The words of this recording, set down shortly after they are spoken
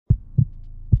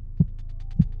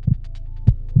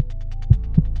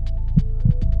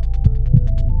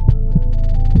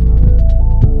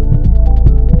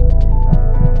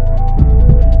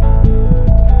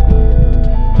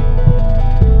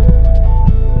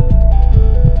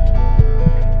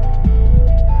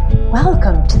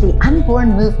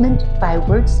Unborn Movement by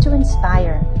Words to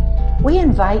Inspire. We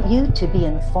invite you to be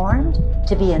informed,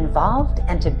 to be involved,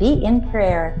 and to be in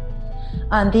prayer.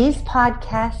 On these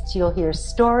podcasts, you'll hear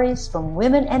stories from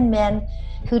women and men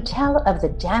who tell of the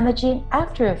damaging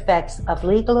after effects of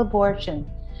legal abortion,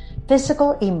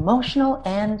 physical, emotional,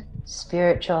 and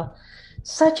spiritual.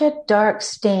 Such a dark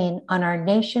stain on our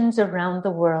nations around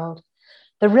the world.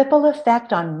 The ripple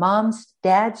effect on moms,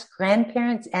 dads,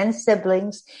 grandparents, and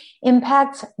siblings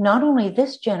impacts not only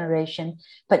this generation,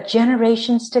 but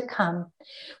generations to come.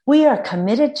 We are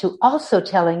committed to also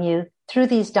telling you through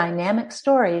these dynamic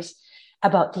stories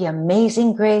about the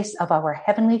amazing grace of our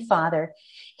Heavenly Father.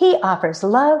 He offers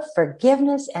love,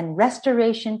 forgiveness, and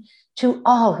restoration to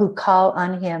all who call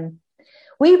on Him.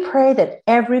 We pray that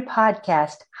every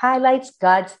podcast highlights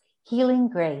God's healing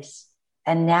grace.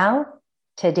 And now,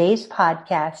 today's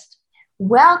podcast.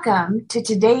 Welcome to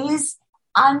today's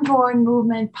Unborn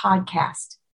Movement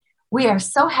podcast. We are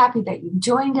so happy that you've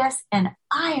joined us, and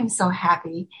I am so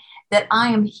happy that I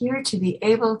am here to be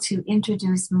able to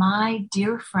introduce my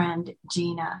dear friend,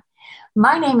 Gina.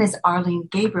 My name is Arlene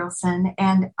Gabrielson,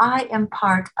 and I am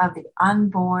part of the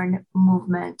Unborn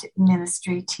Movement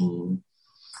ministry team.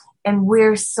 And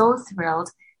we're so thrilled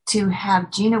to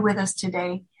have Gina with us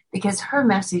today because her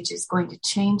message is going to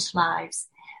change lives.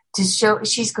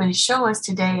 She's going to show us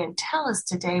today and tell us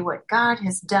today what God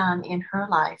has done in her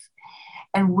life.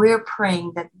 And we're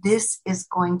praying that this is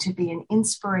going to be an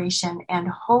inspiration and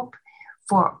hope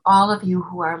for all of you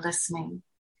who are listening.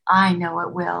 I know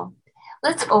it will.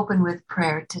 Let's open with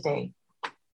prayer today.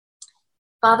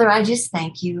 Father, I just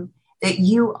thank you that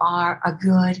you are a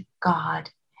good God,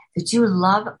 that you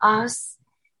love us.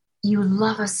 You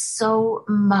love us so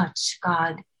much,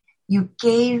 God. You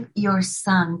gave your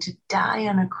Son to die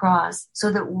on a cross so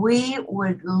that we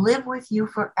would live with you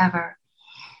forever.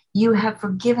 You have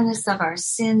forgiven us of our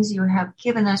sins. You have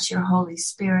given us your Holy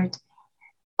Spirit.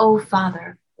 Oh,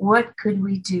 Father, what could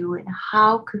we do and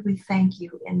how could we thank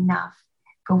you enough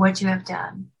for what you have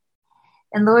done?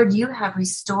 And Lord, you have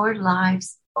restored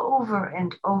lives over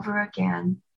and over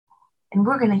again. And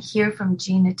we're going to hear from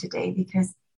Gina today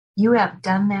because you have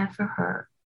done that for her.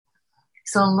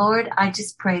 So, Lord, I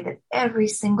just pray that every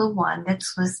single one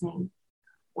that's listening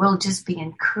will just be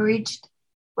encouraged,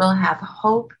 will have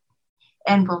hope,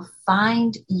 and will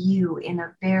find you in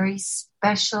a very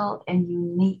special and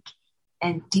unique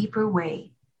and deeper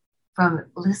way from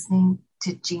listening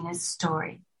to Gina's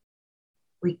story.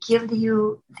 We give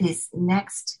you this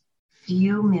next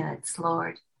few minutes,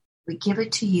 Lord. We give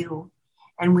it to you,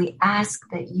 and we ask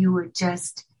that you would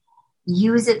just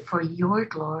use it for your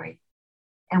glory.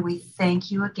 And we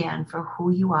thank you again for who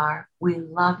you are. We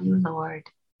love you, Lord.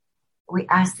 We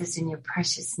ask this in your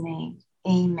precious name.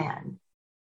 Amen.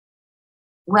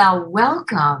 Well,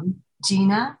 welcome,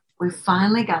 Gina. We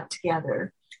finally got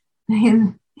together.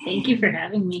 Thank you for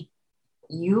having me.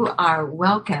 You are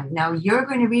welcome. Now, you're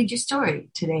going to read your story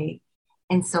today.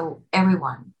 And so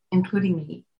everyone, including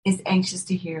me, is anxious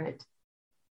to hear it.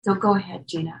 So go ahead,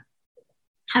 Gina.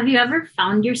 Have you ever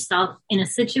found yourself in a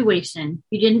situation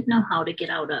you didn't know how to get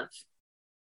out of?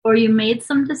 Or you made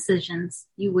some decisions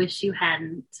you wish you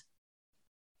hadn't?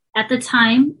 At the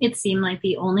time, it seemed like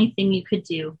the only thing you could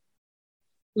do.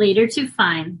 Later to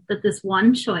find that this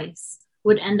one choice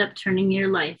would end up turning your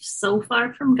life so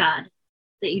far from God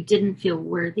that you didn't feel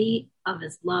worthy of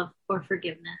His love or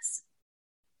forgiveness.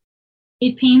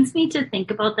 It pains me to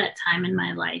think about that time in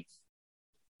my life.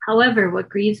 However, what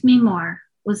grieves me more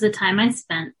was the time I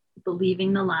spent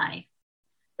believing the lie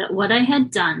that what I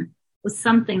had done was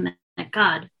something that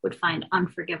God would find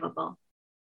unforgivable.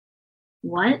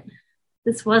 What?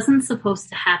 This wasn't supposed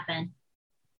to happen.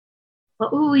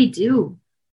 What will we do?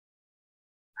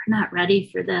 We're not ready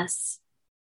for this.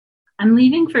 I'm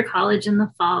leaving for college in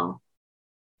the fall.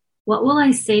 What will I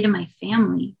say to my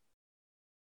family?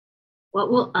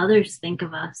 What will others think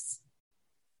of us?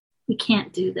 We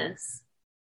can't do this.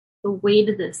 The weight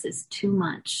of this is too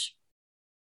much.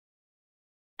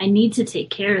 I need to take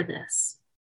care of this.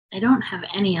 I don't have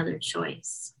any other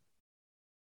choice.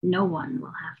 No one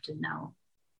will have to know.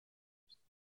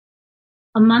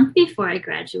 A month before I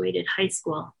graduated high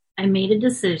school, I made a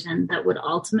decision that would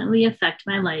ultimately affect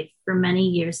my life for many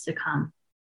years to come.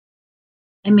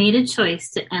 I made a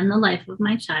choice to end the life of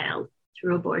my child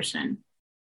through abortion.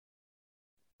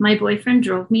 My boyfriend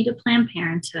drove me to Planned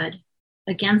Parenthood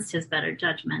against his better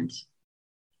judgment.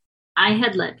 I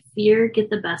had let fear get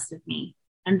the best of me,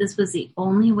 and this was the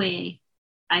only way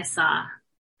I saw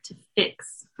to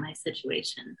fix my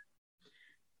situation.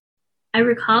 I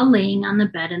recall laying on the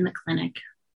bed in the clinic,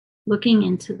 looking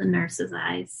into the nurse's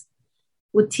eyes,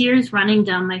 with tears running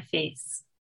down my face,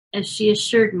 as she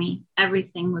assured me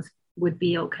everything would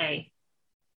be okay.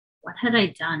 What had I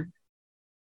done?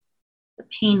 The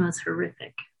pain was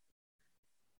horrific.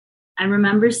 I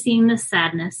remember seeing the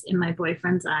sadness in my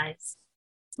boyfriend's eyes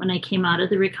when I came out of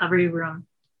the recovery room,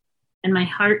 and my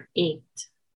heart ached.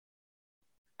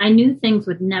 I knew things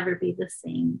would never be the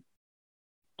same.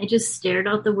 I just stared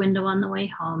out the window on the way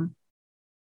home,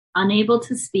 unable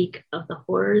to speak of the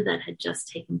horror that had just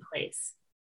taken place.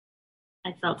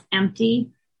 I felt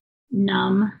empty,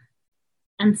 numb,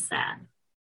 and sad.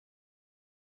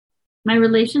 My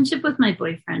relationship with my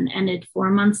boyfriend ended 4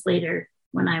 months later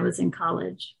when I was in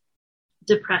college.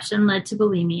 Depression led to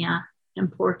bulimia,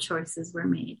 and poor choices were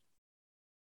made.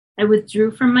 I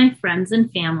withdrew from my friends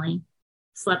and family,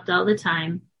 slept all the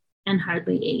time, and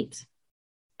hardly ate.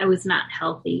 I was not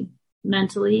healthy,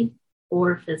 mentally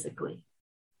or physically.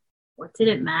 What did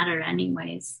it matter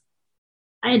anyways?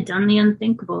 I had done the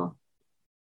unthinkable.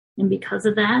 And because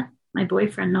of that, my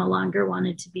boyfriend no longer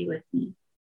wanted to be with me.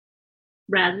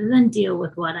 Rather than deal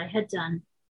with what I had done,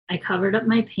 I covered up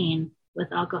my pain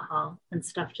with alcohol and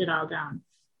stuffed it all down.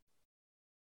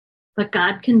 But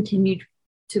God continued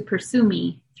to pursue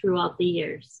me throughout the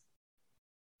years.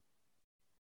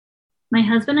 My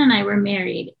husband and I were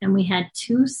married, and we had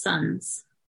 2 sons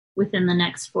within the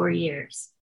next 4 years.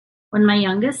 When my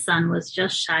youngest son was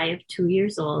just shy of 2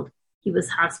 years old, he was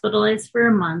hospitalized for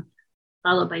a month,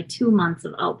 followed by 2 months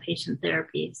of outpatient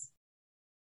therapies.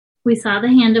 We saw the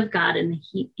hand of God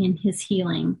in his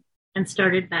healing and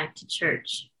started back to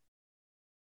church.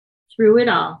 Through it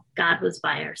all, God was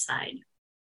by our side.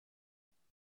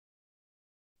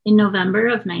 In November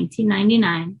of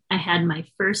 1999, I had my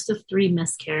first of 3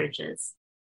 miscarriages.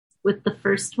 With the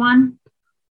first one,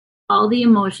 all the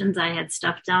emotions I had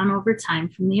stuffed down over time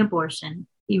from the abortion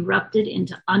erupted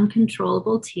into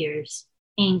uncontrollable tears,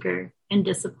 anger, and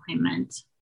disappointment.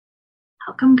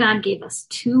 How come God gave us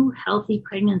 2 healthy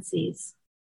pregnancies,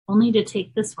 only to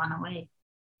take this one away?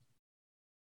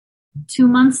 2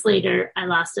 months later, I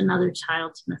lost another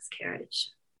child to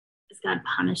miscarriage. Is God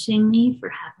punishing me for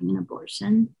having an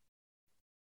abortion?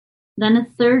 Then a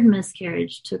 3rd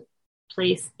miscarriage took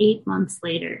place 8 months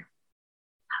later.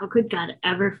 How could God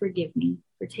ever forgive me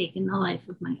for taking the life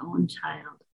of my own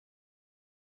child?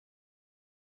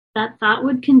 That thought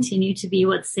would continue to be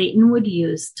what Satan would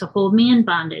use to hold me in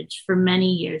bondage for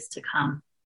many years to come.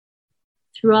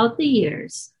 Throughout the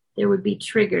years, there would be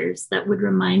triggers that would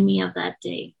remind me of that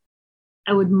day.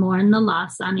 I would mourn the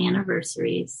loss on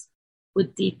anniversaries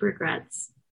with deep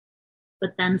regrets,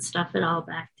 but then stuff it all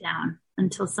back down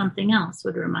until something else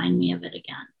would remind me of it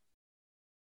again.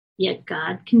 Yet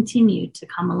God continued to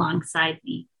come alongside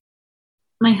me.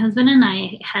 My husband and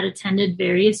I had attended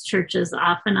various churches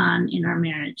off and on in our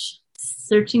marriage,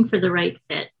 searching for the right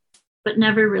fit, but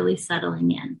never really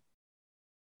settling in.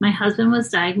 My husband was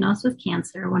diagnosed with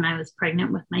cancer when I was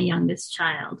pregnant with my youngest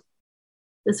child.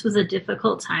 This was a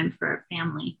difficult time for our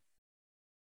family.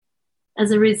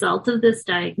 As a result of this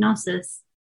diagnosis,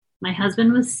 my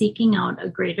husband was seeking out a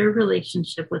greater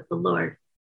relationship with the Lord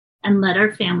and led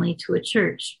our family to a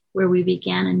church where we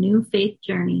began a new faith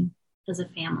journey as a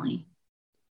family.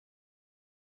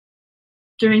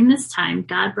 During this time,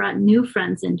 God brought new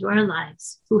friends into our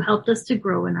lives who helped us to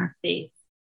grow in our faith.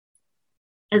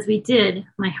 As we did,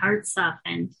 my heart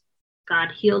softened.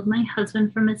 God healed my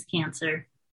husband from his cancer,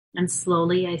 and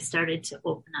slowly I started to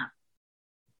open up.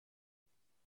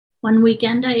 One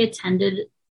weekend, I attended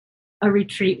a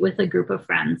retreat with a group of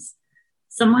friends.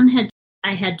 Someone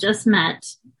I had just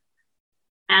met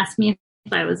asked me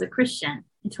if I was a Christian.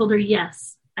 I told her,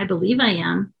 yes, I believe I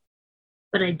am,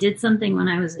 but I did something when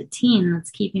I was a teen that's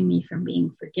keeping me from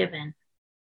being forgiven.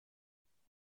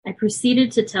 I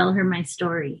proceeded to tell her my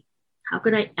story. How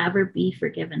could I ever be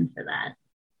forgiven for that?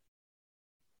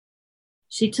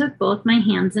 She took both my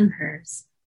hands in hers,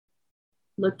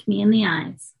 looked me in the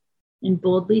eyes, and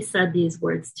boldly said these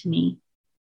words to me.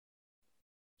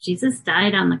 Jesus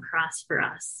died on the cross for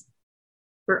us,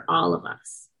 for all of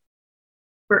us,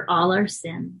 for all our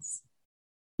sins.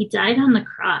 He died on the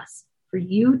cross for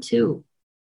you too.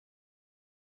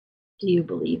 Do you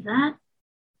believe that?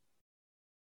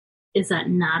 Is that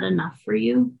not enough for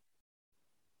you?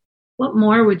 What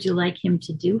more would you like him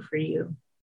to do for you?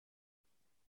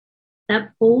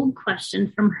 That bold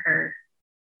question from her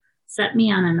set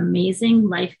me on an amazing,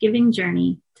 life-giving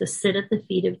journey to sit at the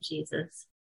feet of Jesus,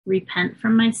 repent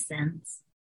from my sins,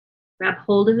 grab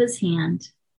hold of his hand,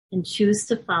 and choose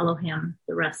to follow him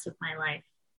the rest of my life.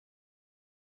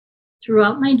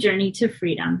 Throughout my journey to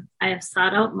freedom, I have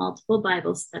sought out multiple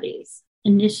Bible studies,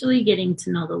 initially getting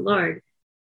to know the Lord,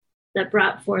 that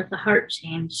brought forth a heart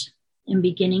change and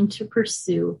beginning to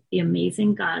pursue the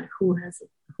amazing God who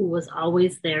was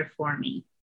always there for me.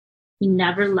 He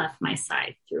never left my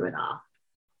side through it all.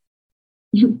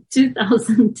 In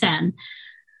 2010,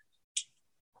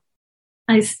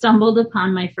 I stumbled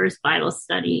upon my first Bible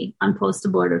study on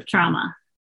post-abortive trauma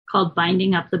called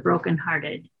Binding Up the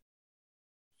Brokenhearted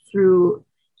through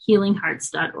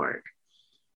healinghearts.org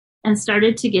and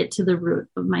started to get to the root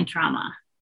of my trauma.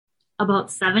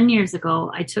 About 7 years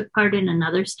ago, I took part in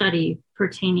another study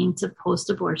pertaining to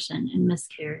post-abortion and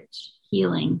miscarriage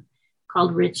healing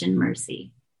called Rich in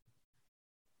Mercy.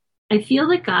 I feel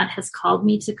that God has called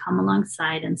me to come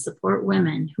alongside and support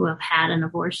women who have had an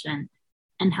abortion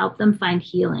and help them find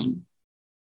healing,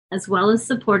 as well as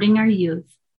supporting our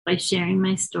youth by sharing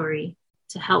my story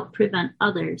to help prevent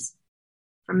others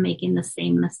from making the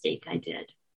same mistake I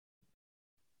did.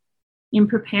 In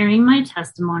preparing my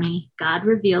testimony, God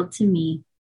revealed to me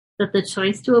that the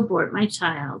choice to abort my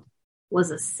child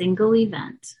was a single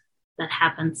event that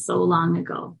happened so long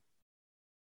ago.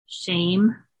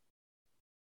 Shame,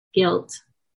 guilt,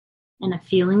 and a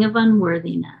feeling of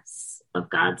unworthiness of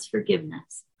God's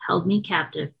forgiveness held me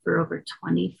captive for over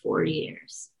 24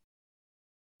 years.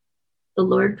 The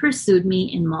Lord pursued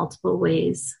me in multiple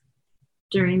ways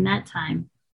during that time,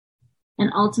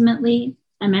 and ultimately,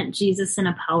 I met Jesus in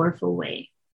a powerful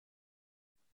way.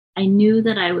 I knew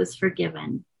that I was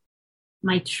forgiven.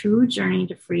 My true journey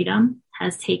to freedom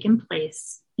has taken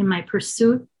place in my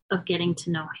pursuit of getting to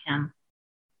know Him.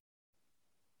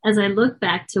 As I look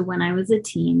back to when I was a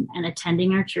teen and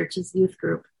attending our church's youth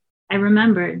group, I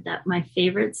remembered that my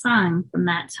favorite song from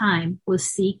that time was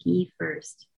Seek Ye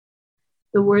First.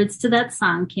 The words to that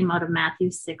song came out of Matthew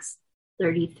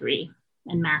 6:33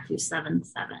 and Matthew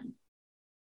 7:7.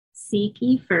 Seek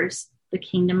ye first the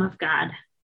kingdom of God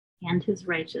and His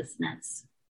righteousness,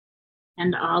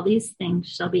 and all these things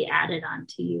shall be added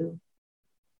unto you.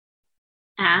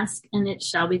 Ask, and it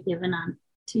shall be given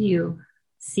unto you.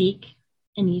 Seek,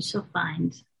 and ye shall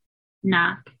find.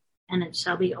 Knock, and it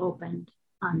shall be opened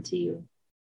unto you.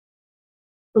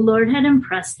 The Lord had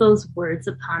impressed those words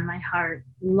upon my heart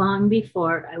long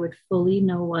before I would fully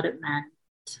know what it meant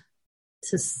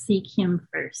to seek Him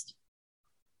first.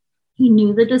 He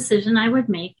knew the decision I would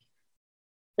make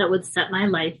that would set my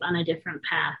life on a different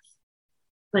path,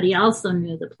 but He also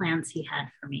knew the plans He had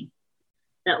for me,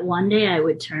 that one day I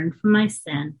would turn from my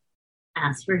sin,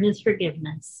 ask for His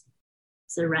forgiveness,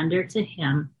 surrender to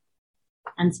Him,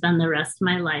 and spend the rest of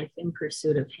my life in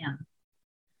pursuit of Him.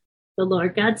 The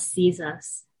Lord God sees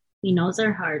us. He knows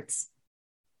our hearts,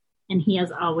 and He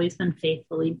has always been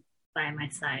faithfully by my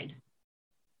side.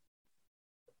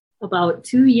 About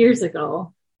 2 years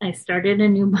ago, I started a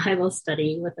new Bible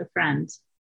study with a friend.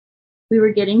 We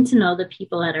were getting to know the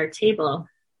people at our table,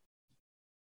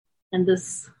 and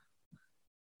this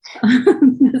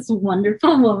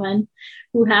wonderful woman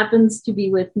who happens to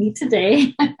be with me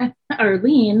today,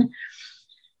 Arlene,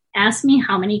 asked me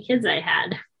how many kids I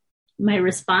had. My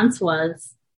response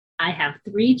was, I have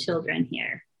 3 children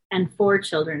here and 4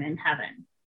 children in heaven.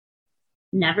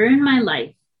 Never in my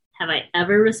life have I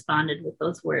ever responded with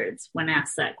those words when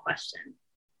asked that question.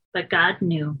 But God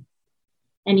knew,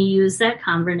 and He used that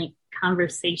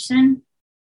conversation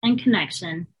and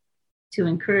connection to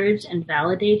encourage and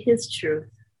validate His truth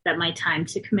that my time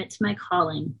to commit to my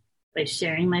calling by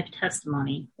sharing my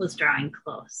testimony was drawing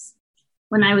close.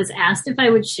 When I was asked if I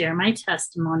would share my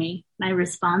testimony, my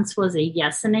response was a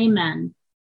yes and amen.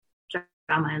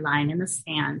 Draw my line in the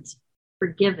sand,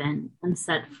 forgiven and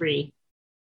set free.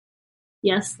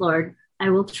 Yes, Lord, I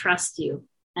will trust You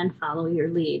and follow Your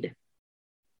lead.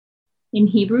 In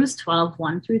Hebrews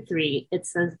 12:1-3, it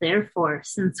says, therefore,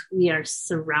 since we are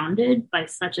surrounded by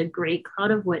such a great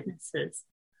cloud of witnesses,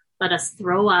 let us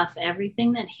throw off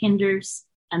everything that hinders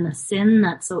and the sin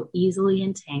that so easily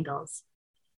entangles.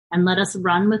 And let us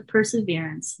run with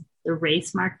perseverance the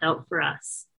race marked out for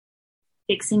us,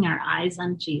 fixing our eyes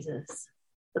on Jesus,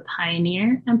 the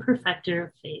pioneer and perfecter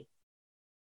of faith.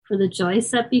 For the joy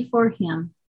set before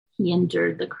Him, He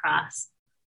endured the cross,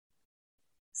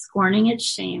 scorning its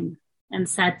shame, and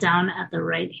sat down at the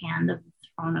right hand of the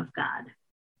throne of God.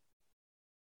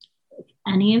 If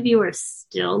any of you are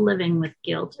still living with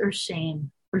guilt or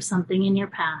shame or something in your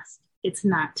past, it's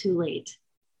not too late.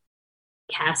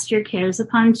 Cast your cares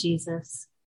upon Jesus.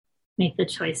 Make the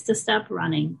choice to stop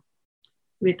running,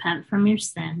 repent from your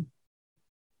sin,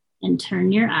 and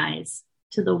turn your eyes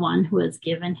to the one who has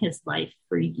given His life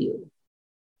for you.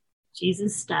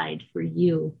 Jesus died for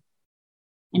you,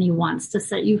 and He wants to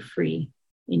set you free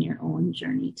in your own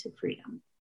journey to freedom.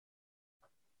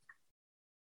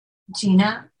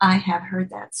 Gina, I have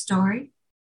heard that story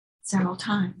several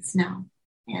times now,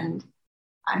 and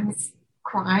I'm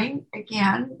crying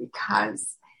again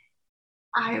because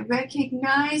I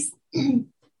recognize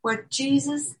what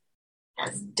Jesus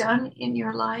has done in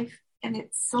your life, and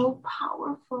it's so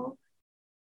powerful.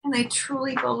 And I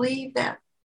truly believe that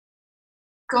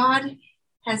God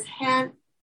has had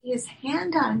his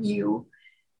hand on you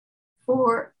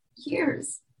for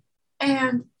years.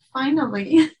 And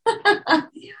finally,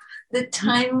 the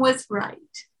time was right.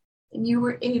 And you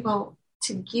were able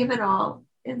to give it all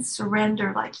and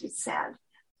surrender, like you said.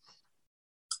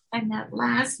 And that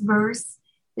last verse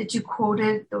that you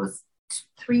quoted, those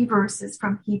 3 verses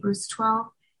from Hebrews 12,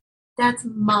 that's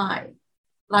my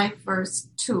life verse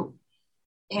too.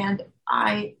 And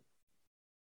I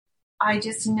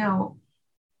just know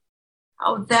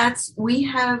how we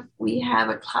have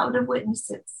a cloud of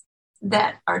witnesses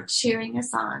that are cheering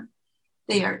us on.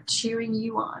 They are cheering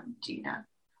you on, Gina.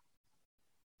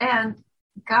 And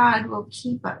God will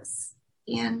keep us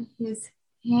in his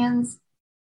hands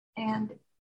and,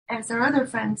 as our other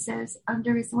friend says,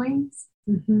 under his wings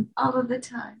all of the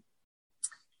time.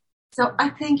 So I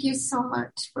thank you so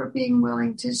much for being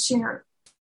willing to share,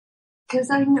 because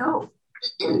I know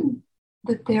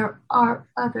that there are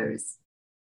others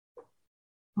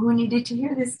who needed to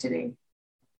hear this today,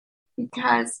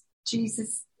 because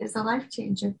Jesus is a life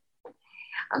changer.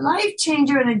 A life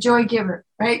changer and a joy giver,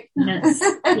 right? Yes,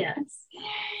 yes.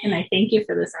 And I thank you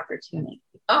for this opportunity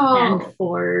and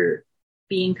for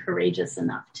being courageous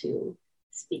enough to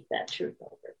speak that truth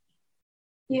over.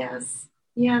 Yes,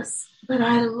 yes. But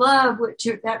I love what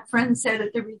that friend said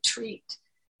at the retreat,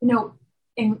 and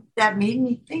that made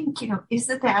me think,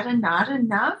 isn't that not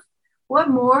enough? What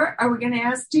more are we going to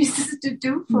ask Jesus to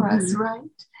do for us, right?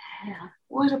 Yeah.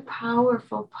 What a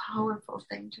powerful, powerful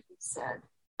thing to be said.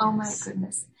 Oh, my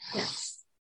goodness. Yes.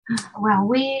 Well,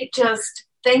 we just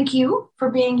thank you for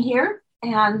being here.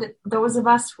 And those of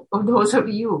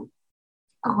you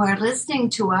who are listening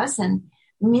to us, and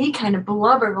me kind of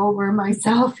blubber over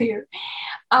myself here,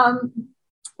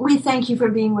 we thank you for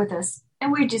being with us.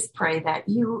 And we just pray that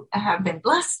you have been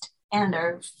blessed and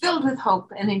are filled with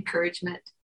hope and encouragement,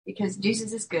 because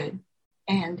Jesus is good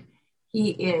and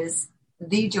he is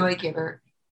the joy giver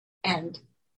and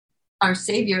our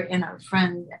Savior and our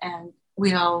friend, and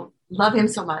we all love him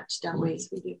so much, don't we? Yes,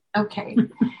 we do. Okay.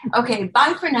 Okay,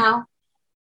 bye for now.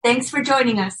 Thanks for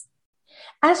joining us.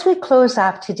 As we close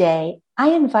off today, I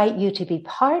invite you to be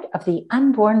part of the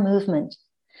Unborn movement.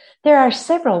 There are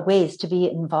several ways to be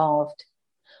involved.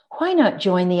 Why not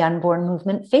join the Unborn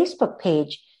Movement Facebook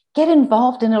page, get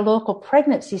involved in a local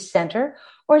pregnancy center,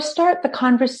 or start the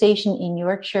conversation in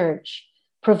your church,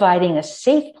 providing a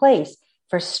safe place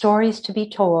for stories to be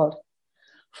told.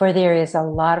 For there is a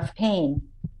lot of pain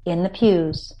in the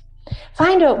pews.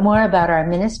 Find out more about our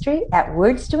ministry at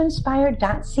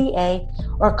wordstoinspire.ca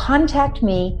or contact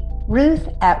me, Ruth,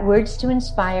 at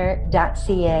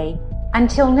wordstoinspire.ca.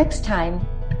 Until next time,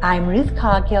 I'm Ruth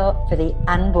Coghill for the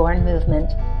Unborn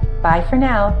Movement. Bye for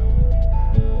now.